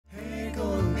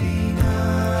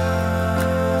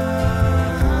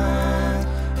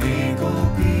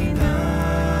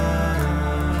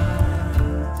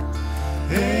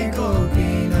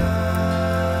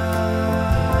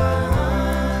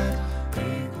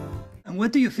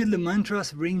What do you feel the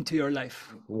mantras bring to your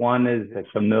life? One is a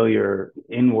familiar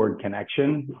inward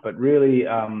connection, but really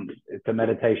it's a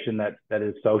meditation that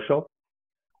is social.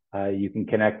 You can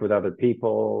connect with other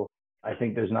people. I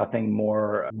think there's nothing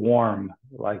more warm,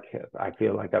 like I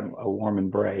feel like I'm a warm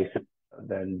embrace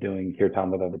than doing kirtan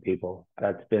with other people.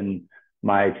 That's been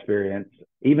my experience.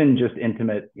 Even just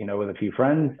intimate, with a few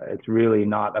friends. It's really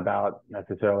not about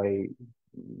necessarily,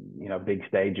 big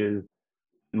stages.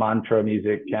 Mantra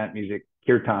music, chant music,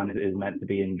 kirtan is meant to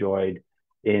be enjoyed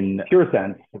in pure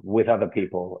sense with other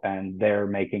people, and they're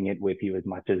making it with you as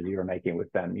much as you're making it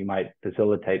with them. You might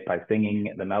facilitate by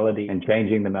singing the melody and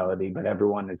changing the melody, but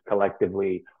everyone is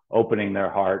collectively opening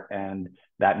their heart, and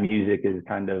that music is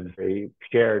kind of a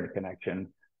shared connection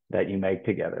that you make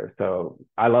together. So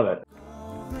I love it.